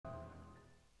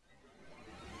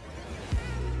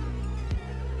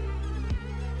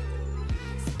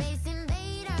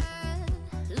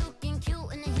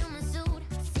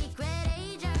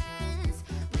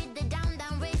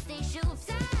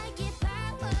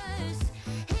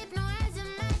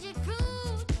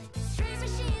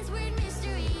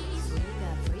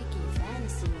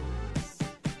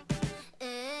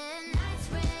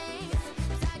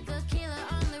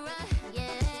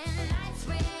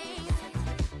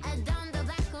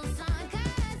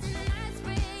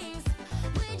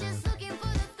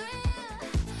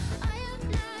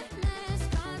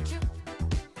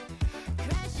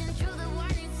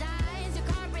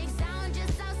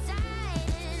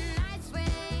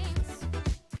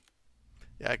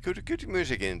Good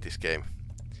music in this game.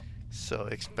 So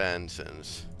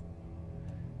expansions.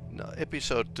 No,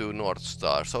 episode 2 North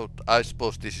Star. So I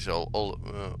suppose this is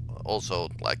also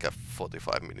like a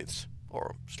 45 minutes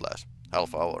or slash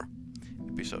half hour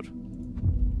episode.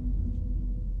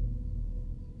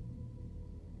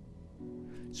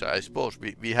 So I suppose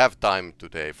we have time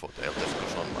today for the Elder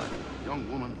Scrolls Online.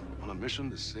 Young woman on a mission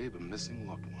to save a missing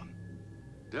loved one.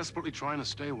 Desperately trying to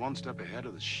stay one step ahead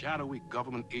of the shadowy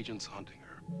government agents hunting her.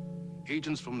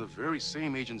 Agents from the very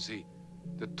same agency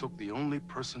that took the only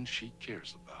person she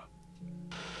cares about.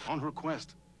 On her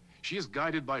quest, she is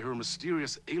guided by her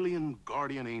mysterious alien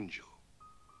guardian angel.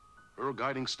 Her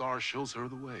guiding star shows her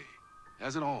the way,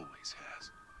 as it always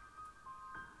has.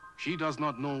 She does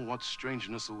not know what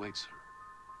strangeness awaits her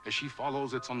as she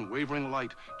follows its unwavering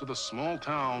light to the small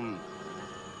town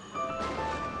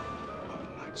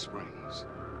of Night Springs.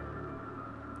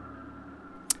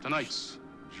 Tonight's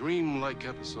dreamlike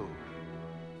episode,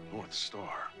 North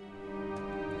Star.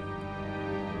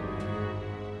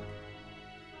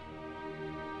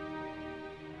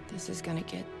 This is gonna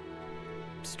get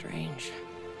strange.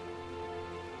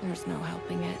 There's no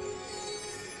helping it.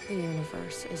 The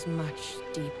universe is much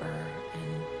deeper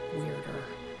and weirder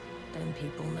than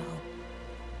people know.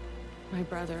 My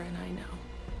brother and I know.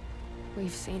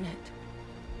 We've seen it.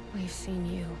 We've seen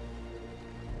you.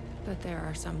 But there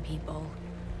are some people,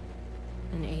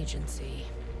 an agency,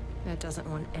 that doesn't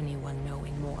want anyone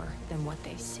knowing more than what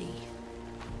they see.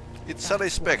 It's Sally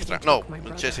Spectra. No,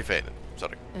 Jesse Fayden.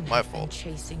 Sorry, my fault.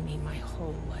 Chasing me my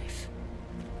whole life.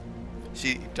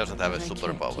 She doesn't have a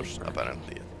superpowers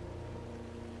apparently yet.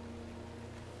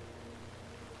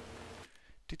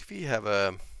 Did we have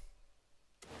a?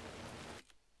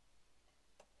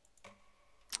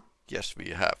 Yes, we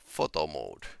have photo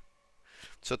mode.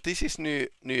 So this is new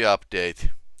update.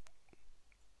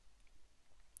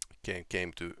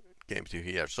 Came to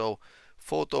here. So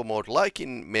photo mode, like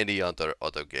in many other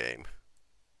game,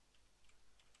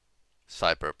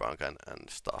 Cyberpunk and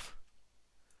stuff.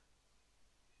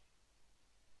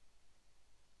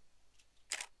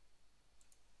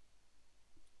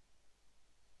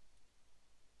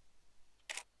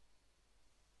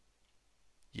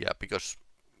 Yeah, because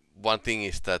one thing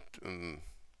is that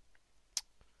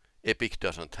Epic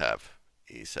doesn't have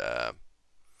is a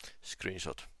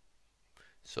screenshot,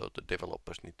 so the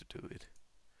developers need to do it.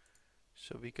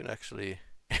 So we can actually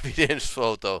evidence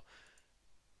photo.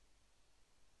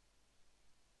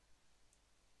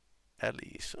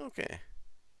 Alice, okay.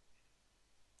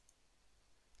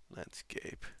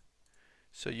 Landscape.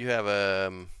 So you have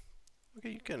okay,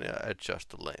 you can adjust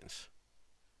the lens.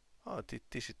 Oh,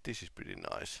 this is pretty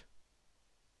nice.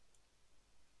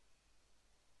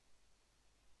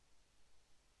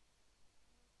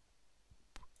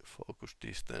 Focus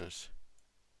distance.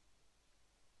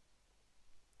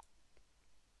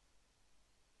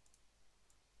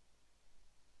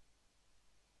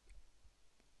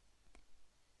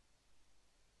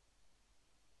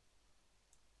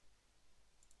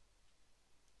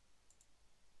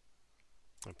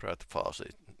 And Brad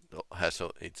Fawcett has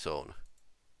its own.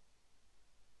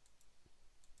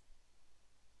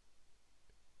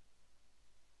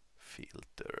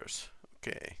 Filters.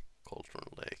 Okay, Cauldron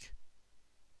Lake.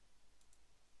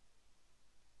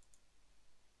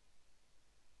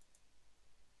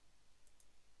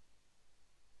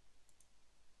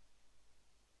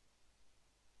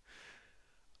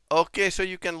 Okay, so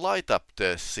you can light up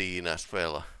the scene as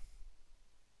well.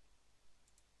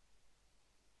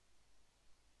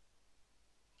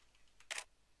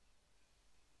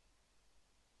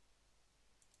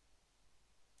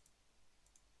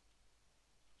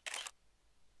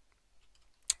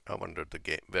 I wonder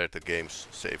where the game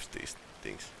saves these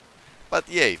things. But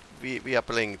yay, we are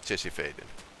playing Jesse Fayden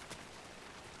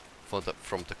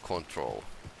from the control.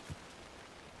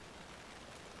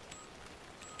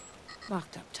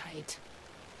 Locked up tight.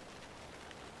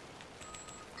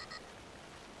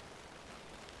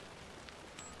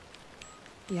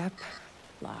 Yep,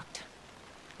 locked.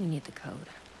 We need the code.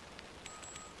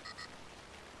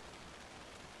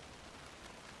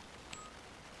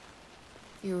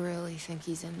 You really think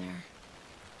he's in there?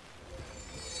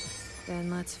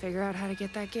 Then let's figure out how to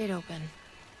get that gate open.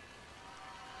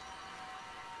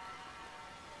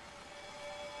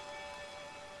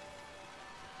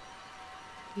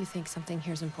 You think something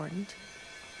here's important?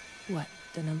 What,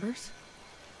 the numbers?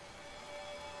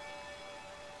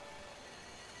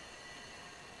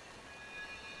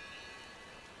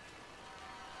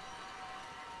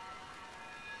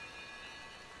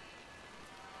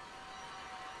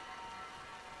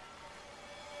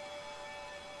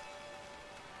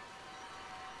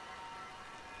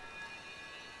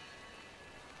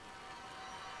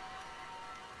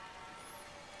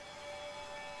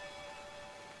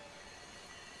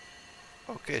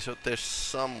 Okay, so there's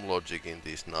some logic in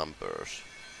these numbers.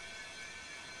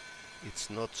 It's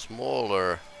not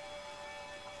smaller,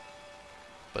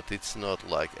 but it's not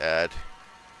like add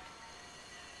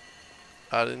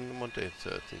in Monday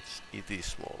 13th. It is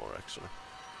smaller actually.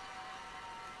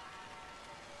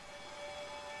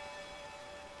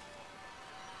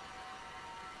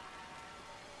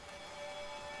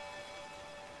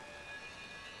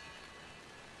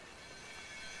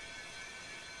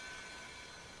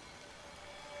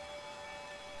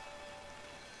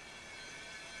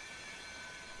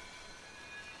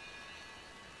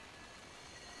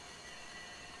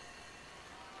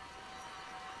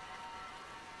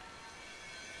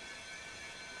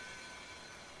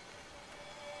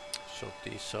 So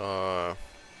these are...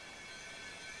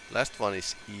 Last one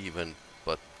is even,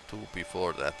 but two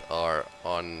before that are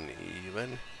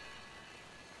uneven.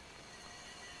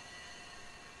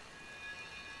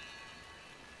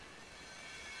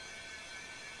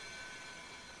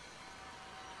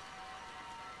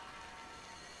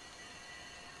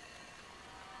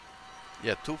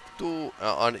 Yeah, two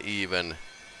uneven,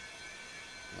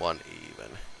 one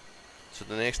even. So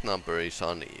the next number is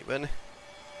uneven.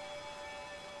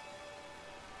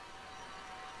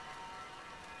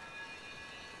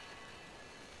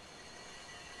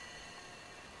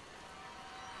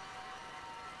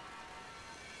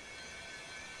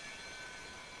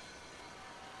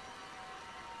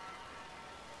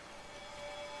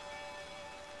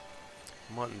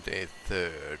 Monday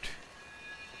 3rd.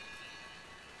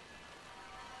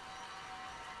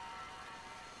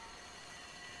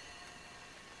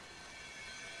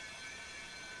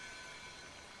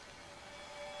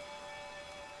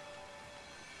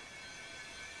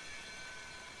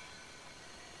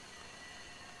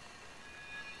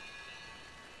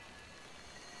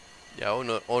 Yeah,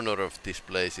 owner of this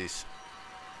place is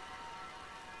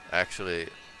actually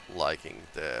liking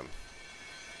the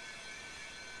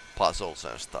puzzles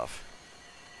and stuff.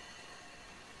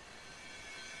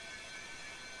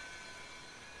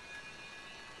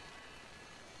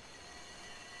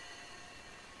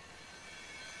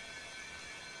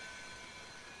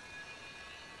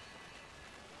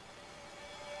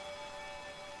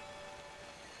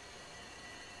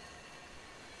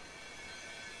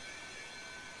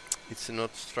 It's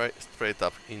not straight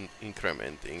up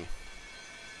incrementing.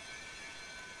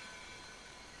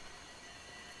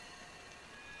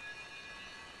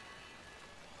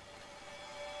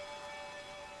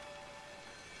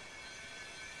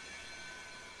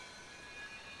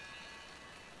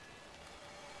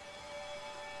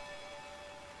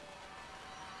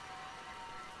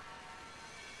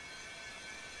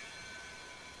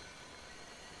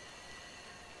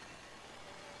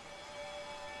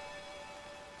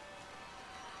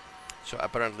 So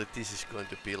apparently this is going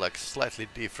to be like slightly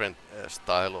different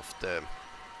style of the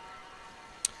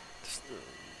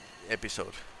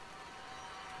episode.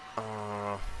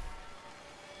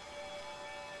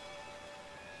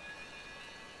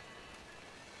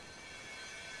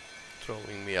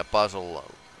 Throwing me a puzzle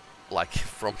like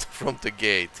from the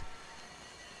gate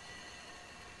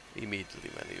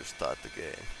immediately when you start the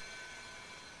game.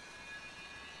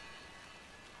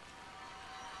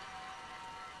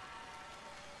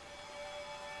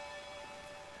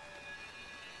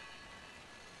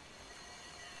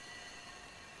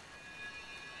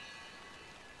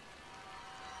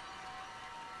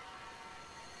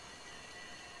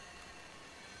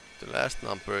 The last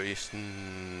number is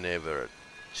never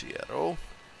 0.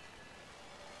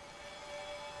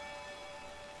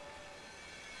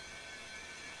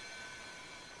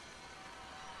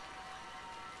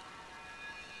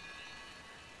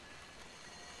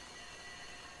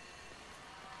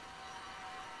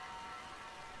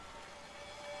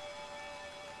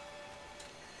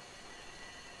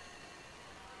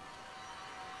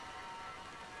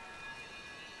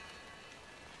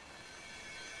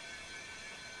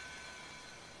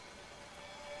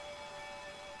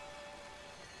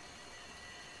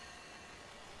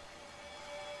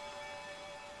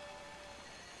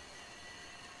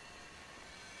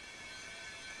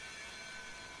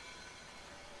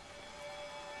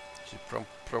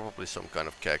 Probably some kind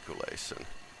of calculation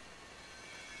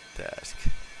task.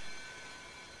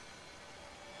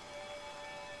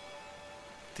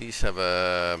 These have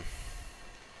a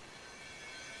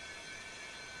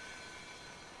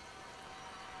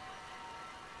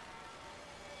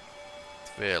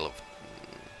 12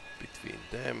 between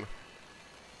them.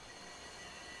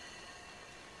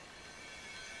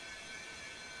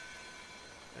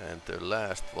 And the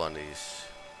last one is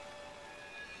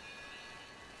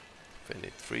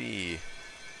 23.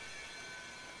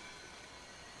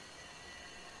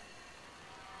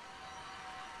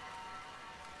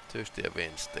 Tuesday and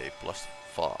Wednesday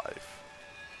 +5.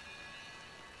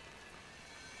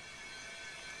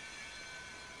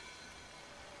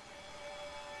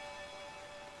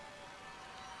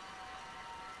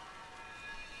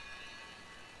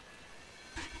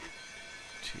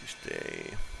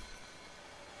 Tuesday.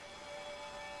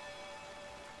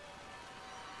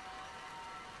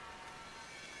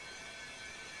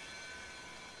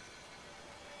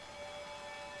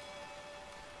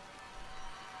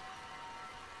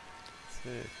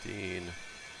 Thirteen.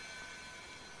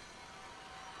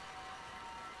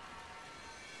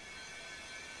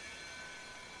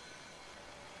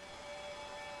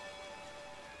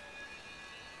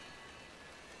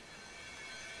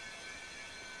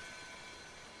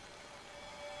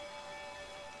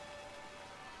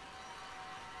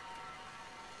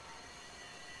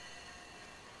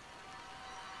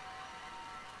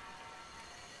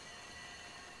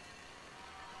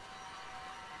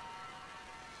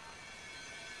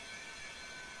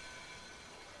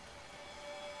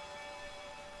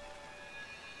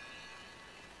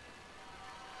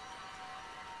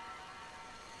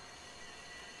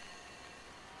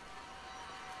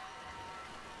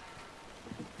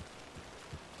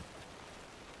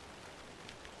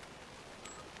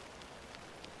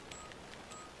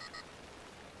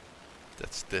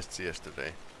 That's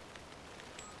yesterday.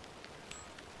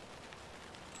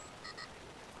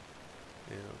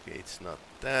 Yeah, okay, it's not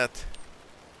that.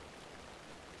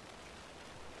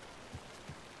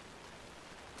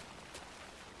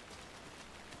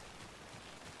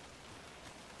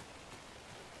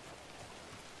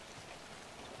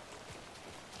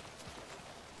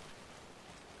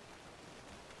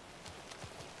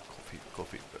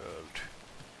 Coffee world.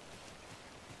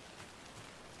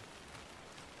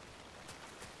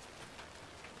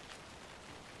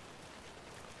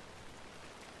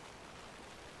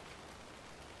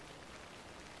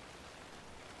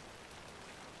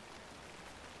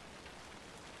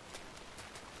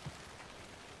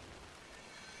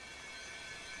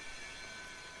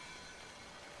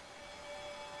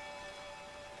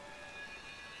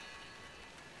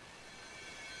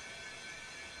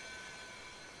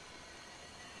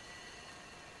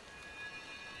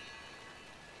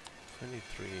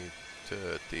 Three,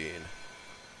 13.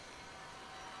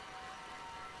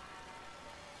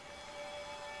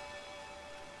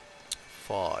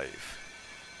 Five.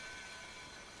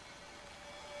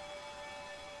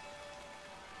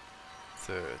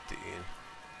 13.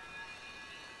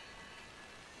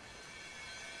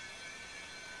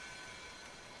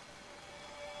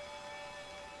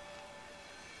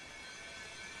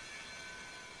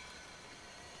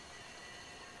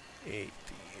 Eighteen.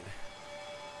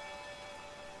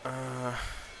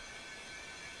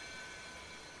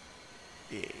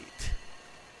 8.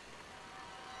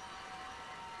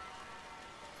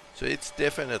 So it's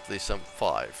definitely some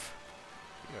 5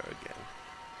 here again.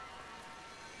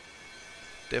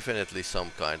 Definitely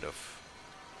some kind of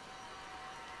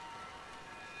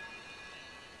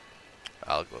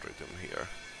algorithm here.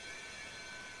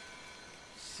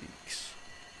 6.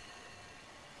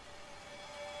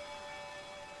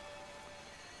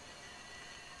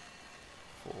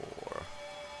 4.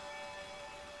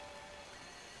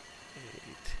 8.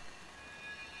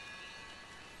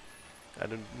 I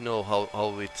don't know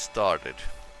how it started.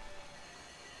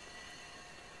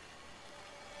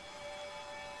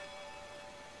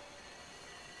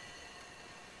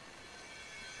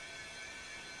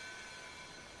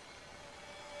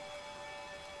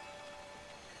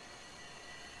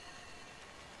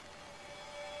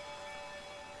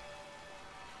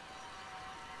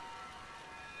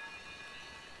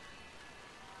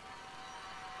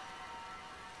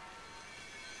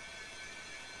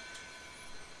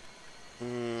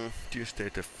 Tuesday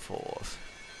the 4th.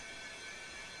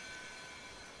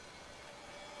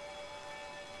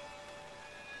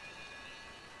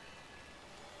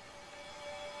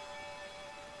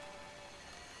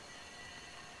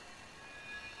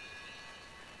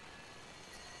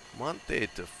 Monday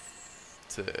the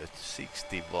 3rd,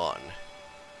 61.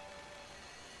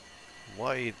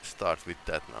 Why start with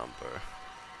that number?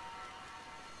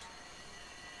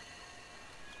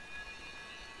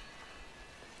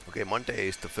 Okay, Monday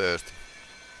is the first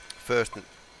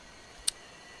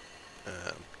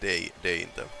day in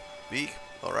the week.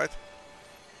 All right.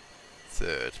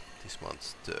 3rd, this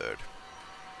month's 3rd.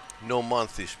 No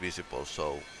month is visible,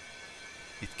 so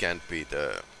it can't be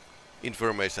the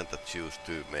information that's used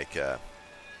to make a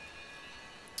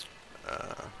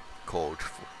code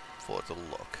for the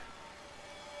lock.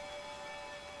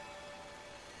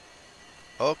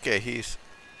 Okay,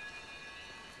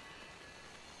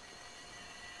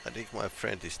 I think my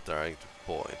friend is trying to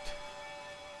point.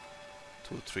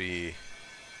 2, 3,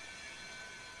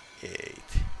 8.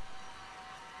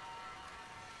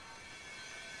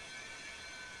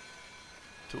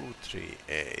 Two, 3,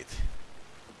 8.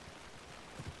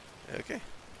 Okay.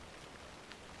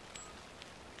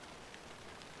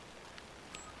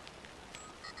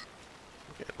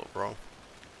 Okay, a little wrong.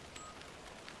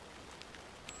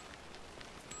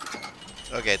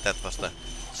 Okay, that was the.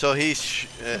 So he's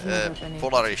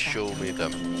Polaris showed me the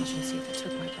agency that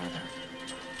took my brother.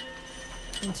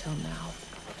 Until now.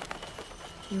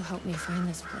 You helped me find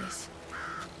this place.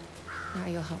 Now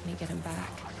you'll help me get him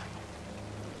back.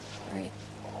 Right.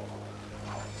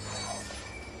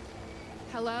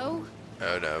 Hello?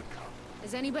 Oh no.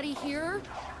 Is anybody here?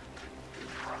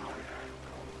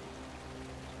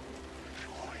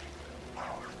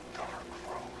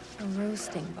 A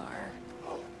roasting bar.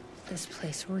 This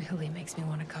place really makes me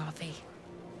want a coffee.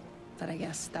 But I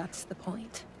guess that's the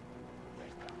point.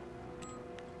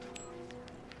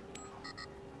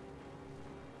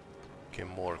 Okay,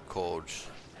 more codes.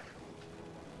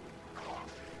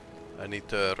 I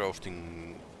need a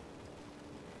roasting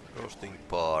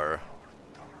bar.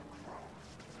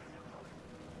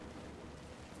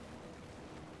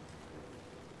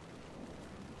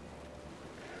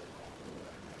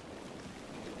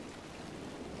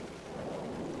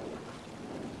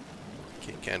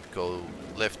 Okay, can't go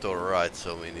left or right,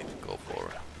 so we need to go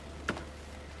forward.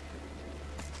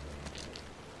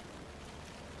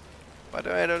 But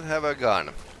I don't have a gun.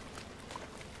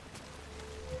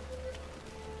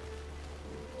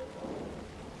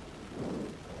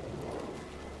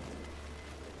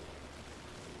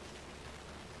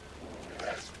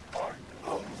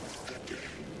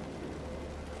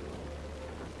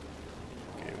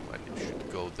 Okay, I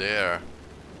should go there.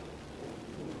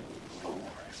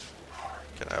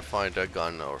 Can I find a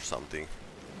gun or something?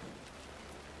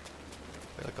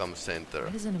 Welcome center.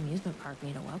 Why does an amusement park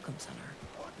need a welcome center?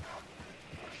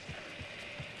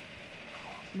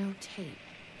 No tape.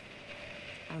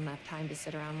 I don't have time to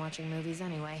sit around watching movies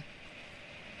anyway.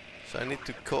 So I need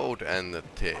to code and the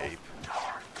tape.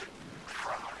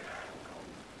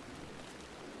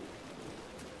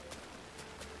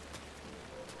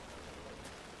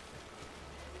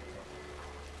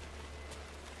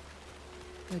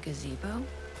 The gazebo?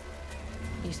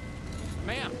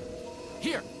 Ma'am!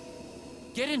 Here!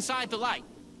 Get inside the light!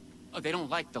 Oh, they don't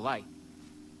like the light.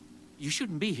 You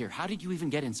shouldn't be here. How did you even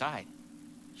get inside?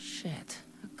 Shit,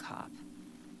 a cop.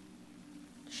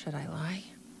 Should I lie?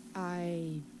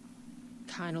 I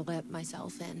kinda let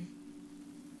myself in.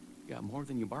 Got more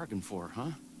than you bargained for,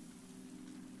 huh?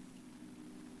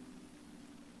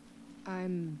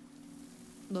 I'm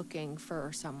looking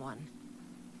for someone.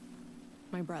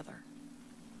 My brother.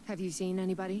 Have you seen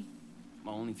anybody?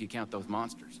 Well, only if you count those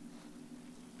monsters.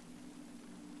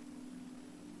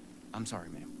 I'm sorry,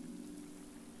 ma'am.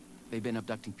 They've been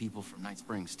abducting people from Night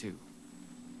Springs, too.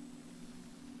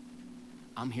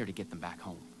 I'm here to get them back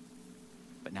home.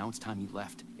 But now it's time you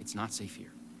left. It's not safe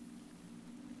here.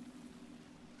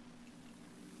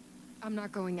 I'm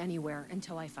not going anywhere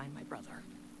until I find my brother.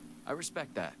 I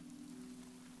respect that.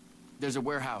 There's a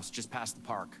warehouse just past the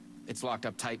park. It's locked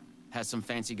up tight, has some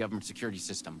fancy government security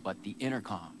system, but the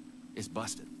intercom is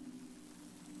busted.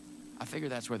 I figure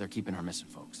that's where they're keeping our missing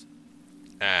folks.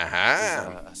 Uh-huh.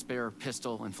 There's a spare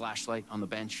pistol and flashlight on the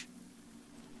bench.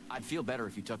 I'd feel better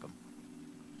if you took them.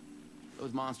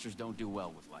 Those monsters don't do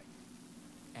well with light.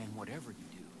 And whatever you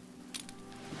do,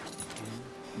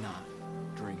 do not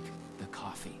drink the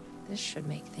coffee. This should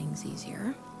make things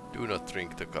easier. Do not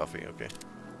drink the coffee, okay.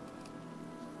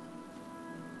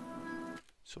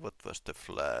 So what was the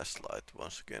flashlight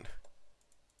once again?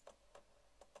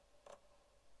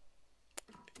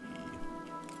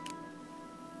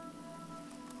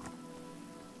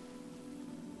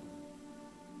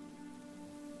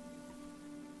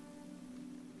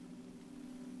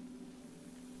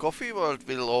 Coffee World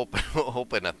will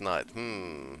open at night.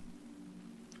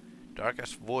 Dark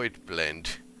as Void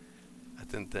blend.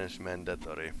 Attendance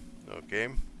mandatory. Okay.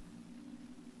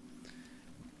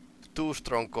 Too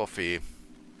strong coffee.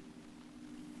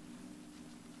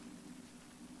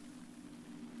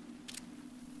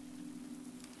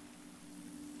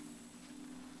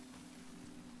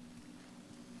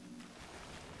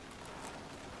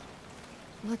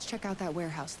 Let's check out that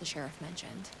warehouse the sheriff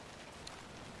mentioned.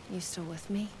 You still with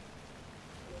me?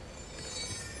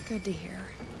 Good to hear.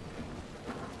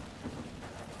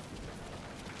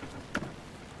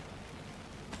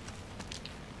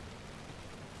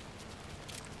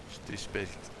 This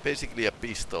is basically a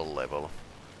pistol level.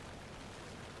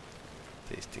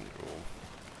 Tasting room.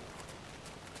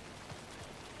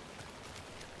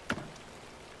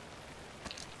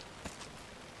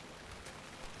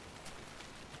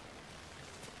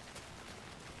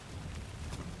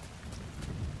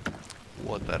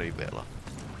 Waterivela.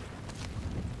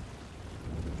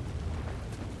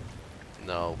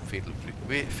 No, filled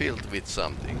with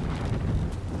something.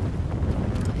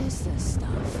 What is this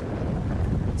stuff?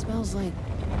 It smells like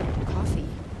coffee.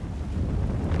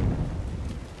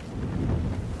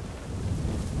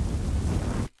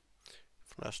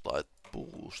 Flashlight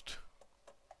boost.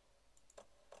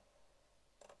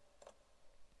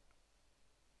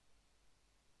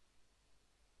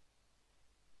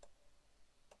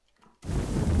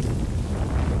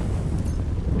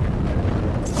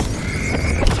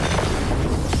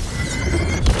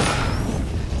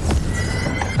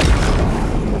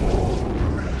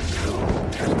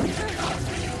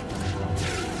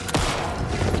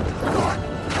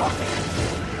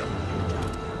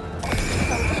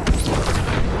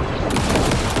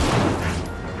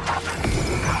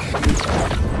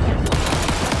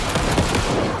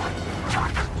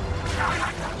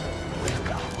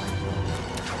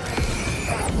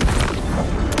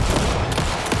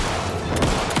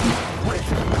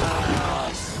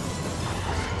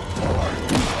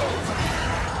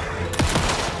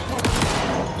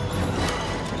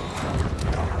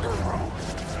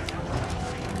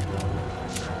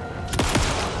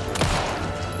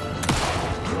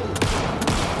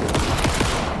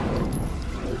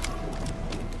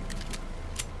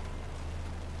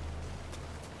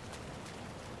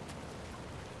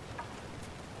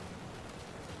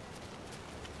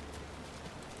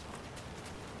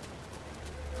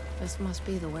 This must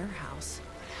be the warehouse.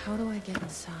 How do I get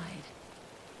inside?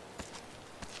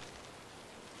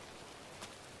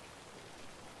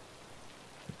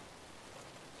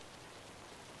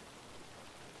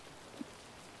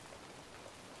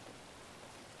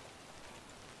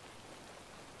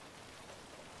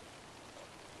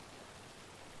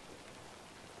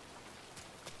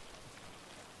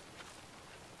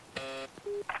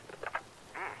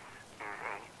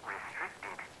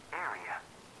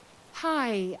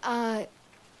 Hi,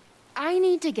 I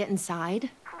need to get inside.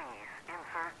 Please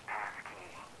insert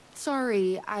passkey.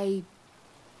 Sorry, I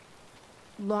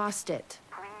lost it.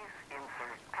 Please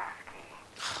insert passkey.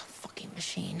 Fucking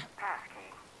machine.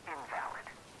 Passkey invalid.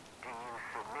 Do you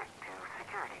submit to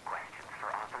security questions for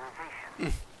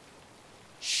authorization?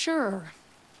 Sure.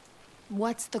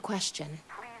 What's the question?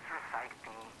 Please recite the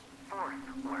fourth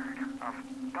word of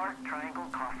Dark Triangle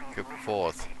Coffee's Good mission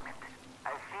fourth. statement,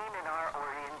 as seen in our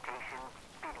orientation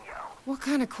video. What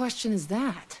kind of question is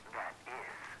that? That is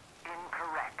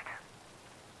incorrect.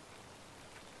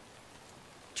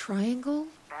 Triangle?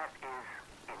 That is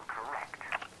incorrect.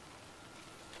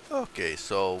 Okay,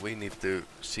 so we need to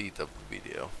see the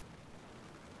video.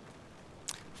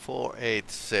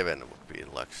 487 would be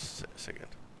like second.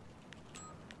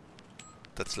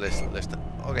 That's less than.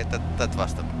 Okay, that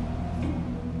was the.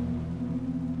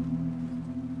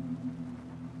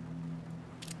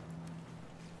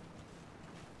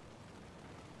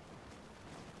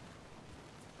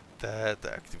 That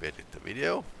activated the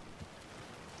video,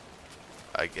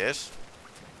 I guess.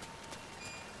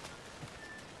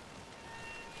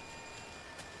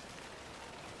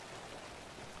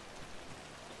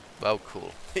 Wow,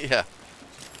 cool. Yeah.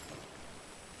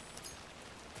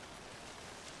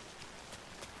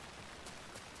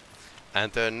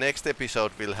 And the next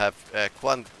episode will have a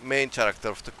main character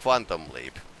of the Quantum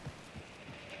Leap.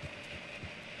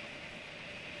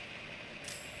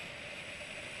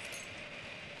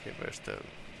 Okay, where's the...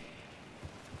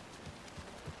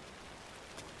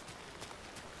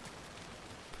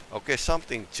 Okay,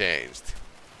 something changed.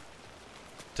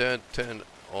 Turn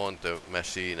on the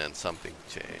machine and something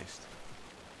changed.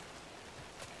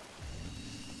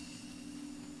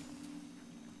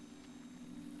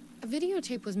 A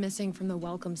videotape was missing from the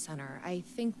Welcome Center. I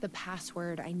think the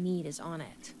password I need is on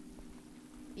it.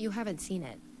 You haven't seen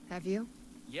it, have you?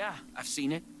 Yeah, I've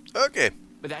seen it. Okay.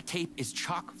 But that tape is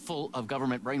chock full of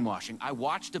government brainwashing. I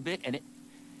watched a bit and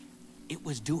it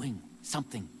was doing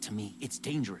something to me. It's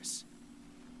dangerous.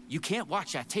 You can't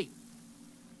watch that tape.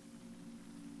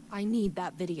 I need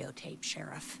that videotape,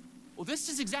 Sheriff. Well, this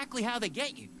is exactly how they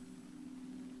get you.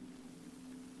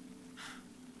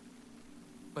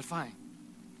 But fine.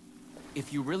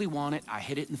 If you really want it, I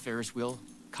hid it in the Ferris wheel,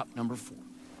 cup number 4.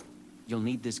 You'll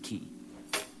need this key.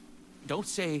 Don't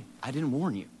say I didn't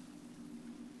warn you.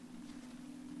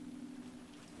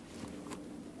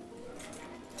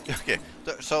 Okay,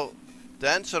 so the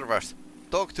answer was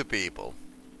talk to people.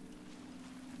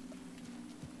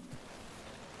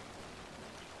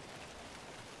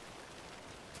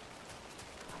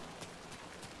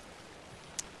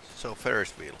 So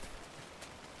Ferris wheel.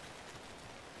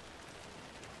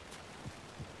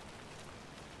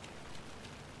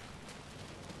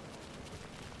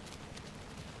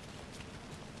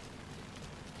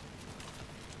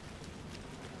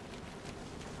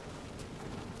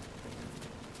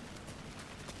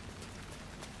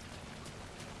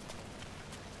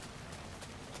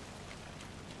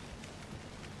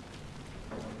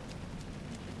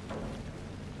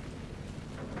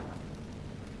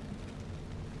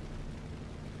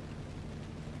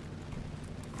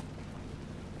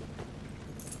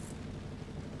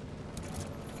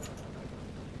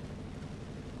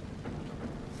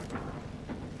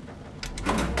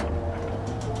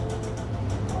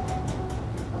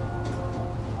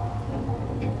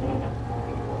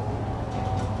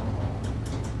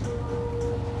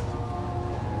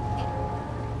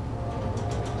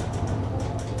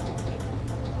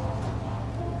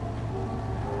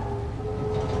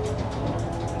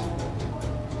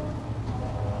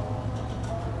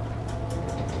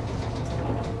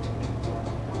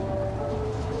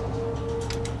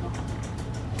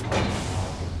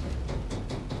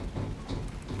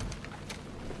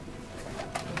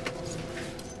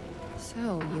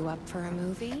 for a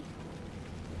movie?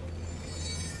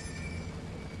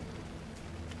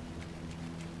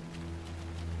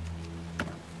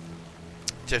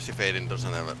 Jesse Fayden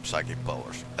doesn't have psychic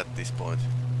powers at this point.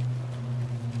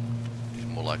 It's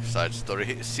more like a side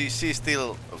story. She's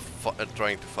still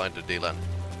trying to find the Dylan.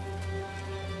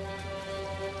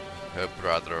 Her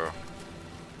brother.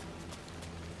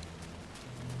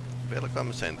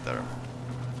 Welcome center.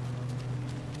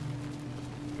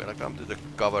 Welcome to the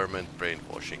government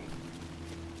brainwashing.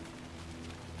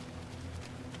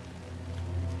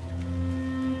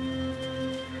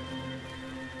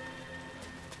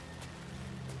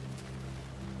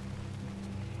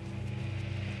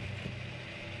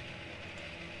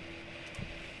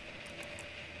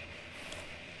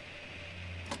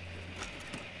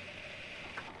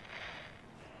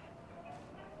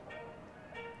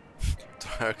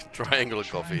 Triangle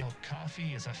Coffee. Triangle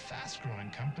Coffee is a fast-growing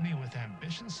company with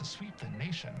ambitions to sweep the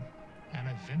nation and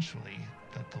eventually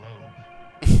the globe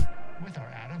with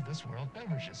our out-of-this-world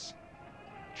beverages.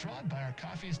 Drawn by our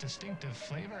coffee's distinctive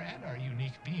flavor and our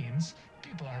unique beans,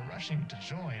 people are rushing to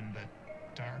join the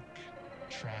Dark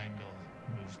Triangle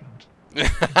movement. The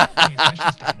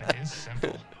mission statement is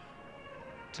simple.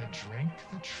 To drink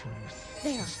the truth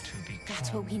There. is to become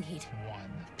That's what we need. one.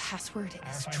 Password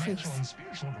Our is financial truth. and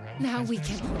spiritual growth Now has we been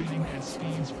can accelerating operate. at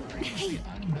speeds previously Hey,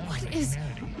 unknown what to is-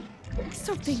 humanity.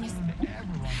 Something is... Soon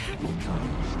everyone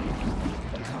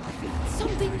will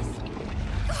Something is...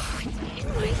 Oh, it's in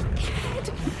my head.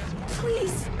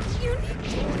 Please, you need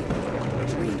to...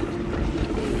 Dream.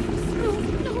 No,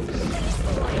 please.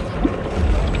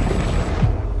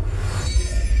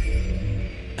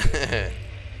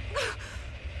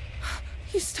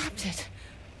 You stopped it.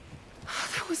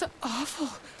 That was awful.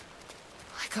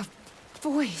 Like a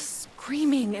voice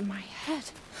screaming in my head.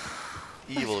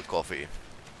 Evil coffee.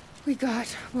 We got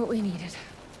what we needed.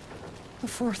 The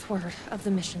fourth word of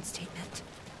the mission statement.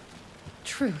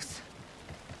 Truth.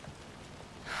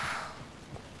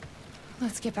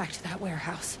 Let's get back to that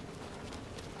warehouse.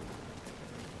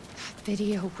 That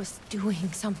video was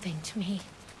doing something to me.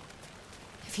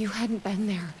 If you hadn't been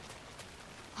there,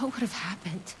 what would have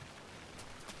happened?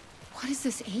 What is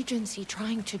this agency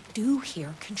trying to do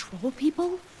here? Control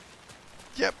people?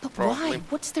 Yep, But probably. why?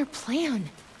 What's their plan?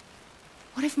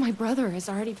 What if my brother has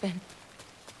already been...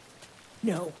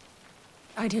 No.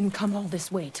 I didn't come all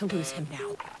this way to lose him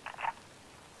now.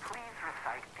 Please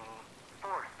recite the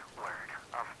fourth word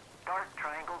of Dark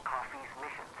Triangle Coffee's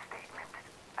mission statement,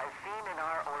 as seen in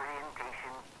our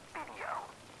orientation video.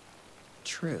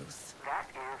 Truth. That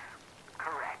is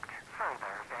correct.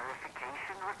 Further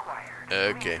verification required.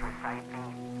 Okay. Please recite the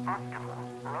optimal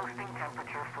roasting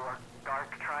temperature for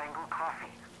Dark Triangle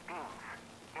Coffee beans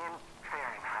in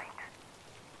Fahrenheit.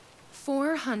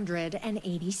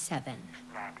 487.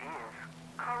 That is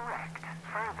correct.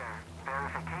 Further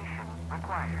verification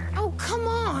required. Oh, come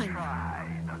on! Try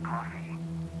the coffee.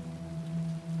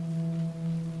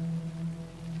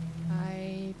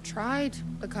 I tried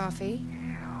the coffee.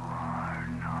 You are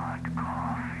not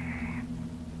coffee.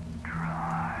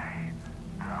 Try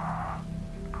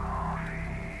the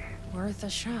coffee. Worth a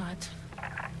shot.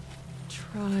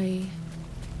 Try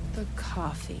the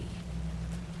coffee.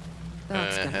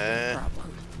 That's gonna be a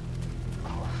problem.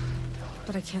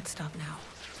 But I can't stop now.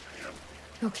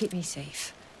 You'll keep me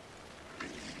safe.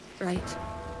 Right?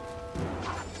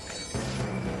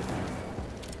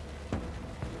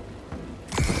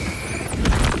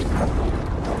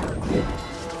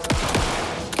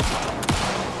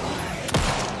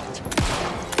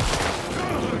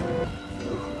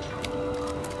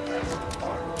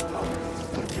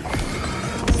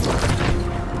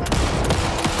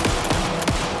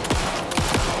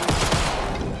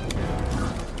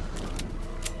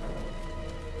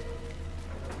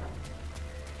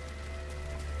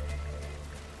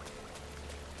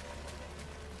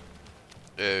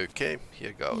 Okay,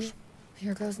 here goes.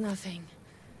 Here goes nothing.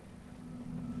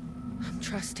 I'm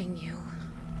trusting you.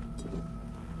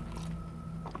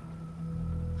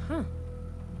 Huh.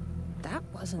 That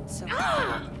wasn't so...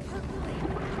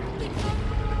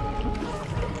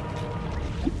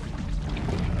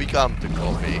 Become the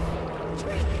coffee.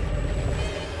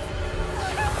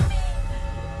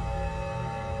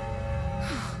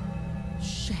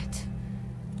 Shit.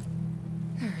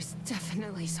 There's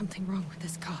definitely something wrong with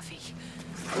this coffee.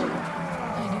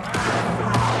 I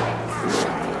knew...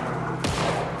 Shit.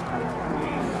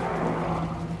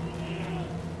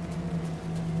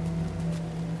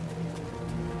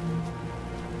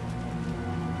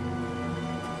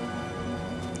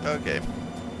 Okay.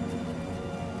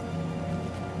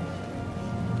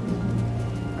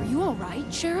 Are you all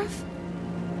right, Sheriff?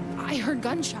 I heard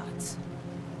gunshots.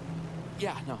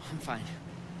 Yeah, no, I'm fine.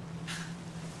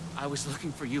 I was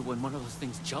looking for you when one of those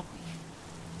things jumped me.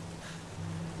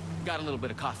 Got a little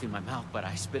bit of coffee in my mouth, but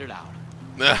I spit it out.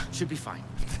 Should be fine.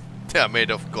 They are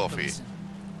made of But coffee. listen,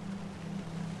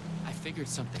 I figured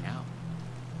something out.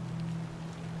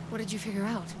 What did you figure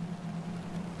out?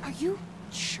 Are you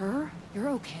sure you're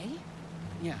okay?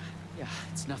 Yeah,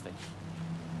 it's nothing.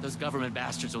 Those government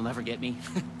bastards will never get me.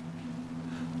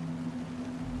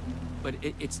 But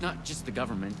it's not just the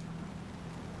government.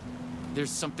 There's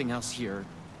something else here.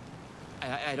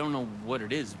 I don't know what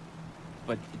it is,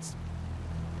 but it's...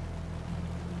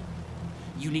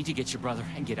 You need to get your brother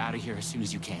and get out of here as soon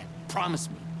as you can. Promise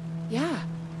me. Yeah.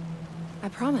 I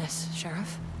promise,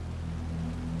 Sheriff.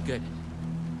 Good.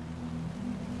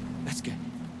 That's good.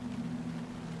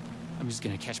 I'm just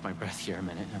gonna catch my breath here a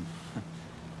minute.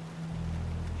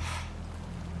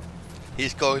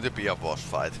 He's going to be a boss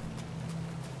fight.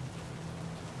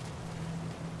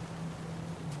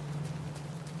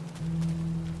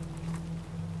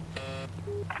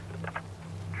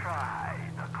 Try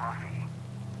the coffee.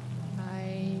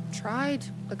 I tried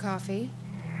the coffee.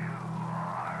 You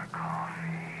are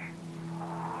coffee.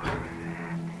 More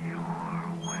than your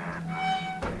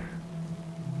weapons.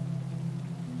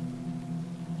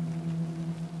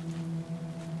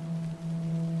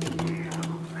 You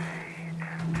may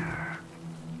enter.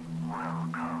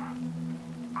 Welcome,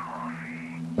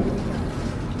 coffee.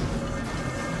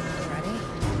 Ready?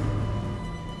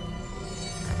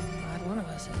 Glad one of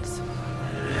us is.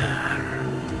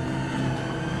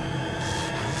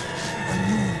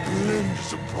 Blend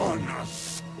is upon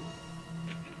us.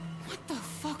 What the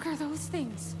fuck are those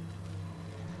things?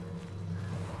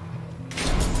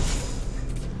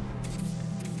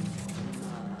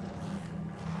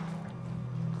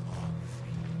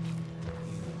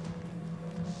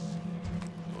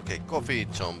 Okay, coffee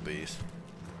zombies.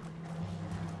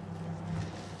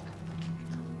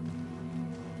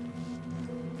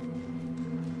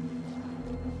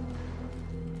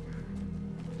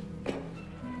 A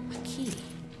key.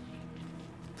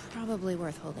 Probably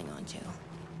worth holding on to.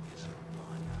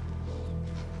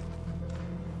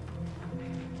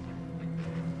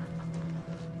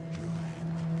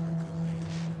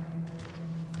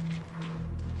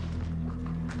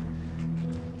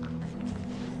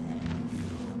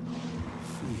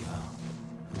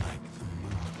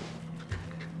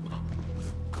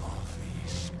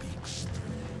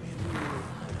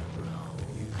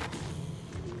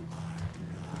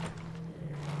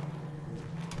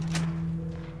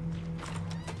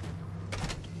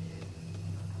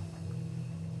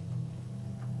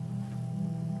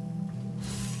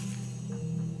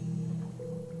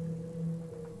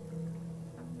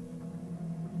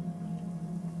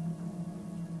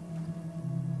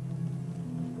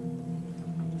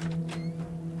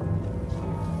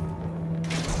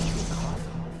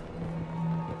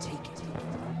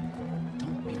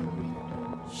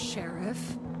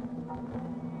 Sheriff?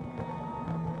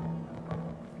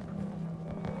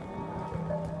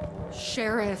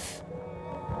 Sheriff!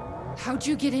 How'd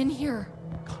you get in here?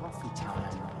 Coffee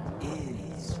time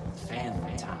is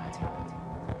family time.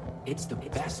 It's the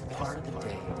best part of the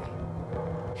day.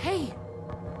 Hey!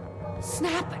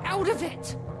 Snap out of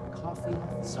it! Coffee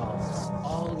solves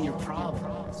all your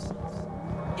problems.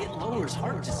 It lowers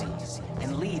heart disease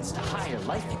and leads to higher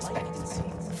life expectancy.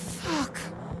 Fuck.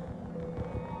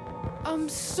 I'm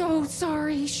so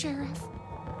sorry, Sheriff.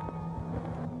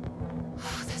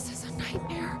 Oh, this is a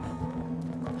nightmare.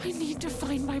 I need to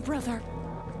find my brother.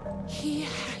 He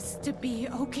has to be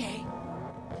okay.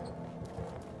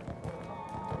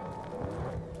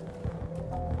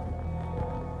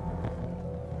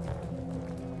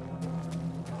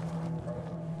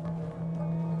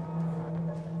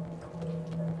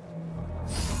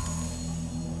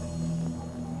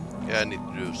 Yeah, I need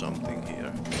to do something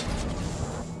here.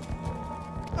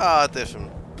 Ah, there's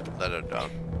some ladder down.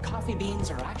 Coffee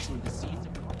beans are actually the seeds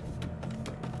of coffee.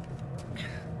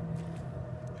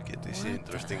 Get this What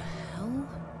interesting. the hell?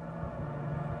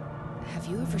 Have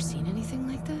you ever seen anything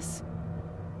like this?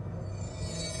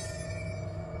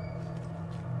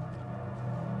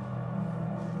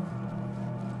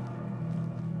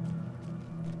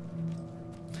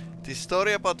 This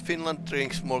story about Finland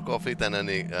drinks more coffee than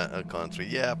any country.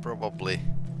 Yeah, probably.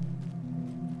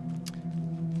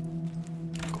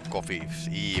 Coffee's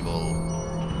evil.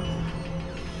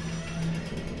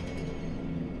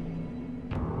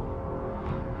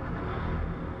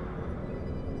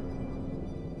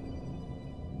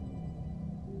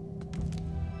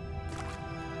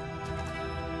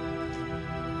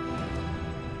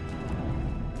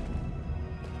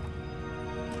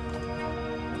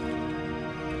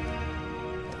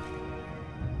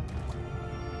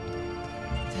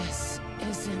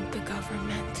 isn't the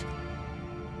government.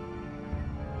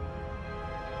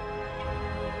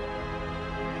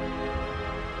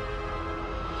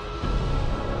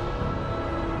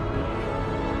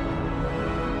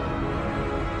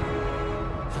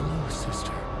 Hello,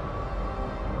 sister.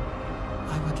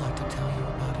 I would like to tell you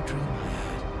about a dream I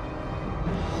had.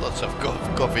 Lots of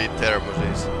coffee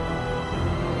thermoses.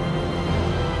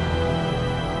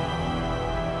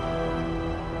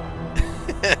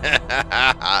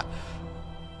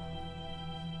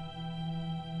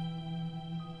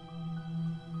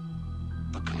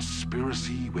 A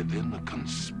conspiracy within a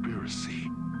conspiracy.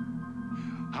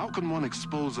 How can one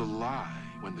expose a lie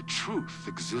when the truth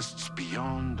exists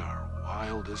beyond our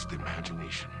wildest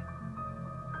imagination?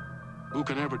 Who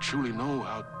can ever truly know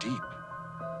how deep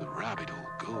the rabbit hole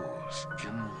goes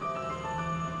in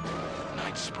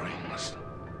Night Springs?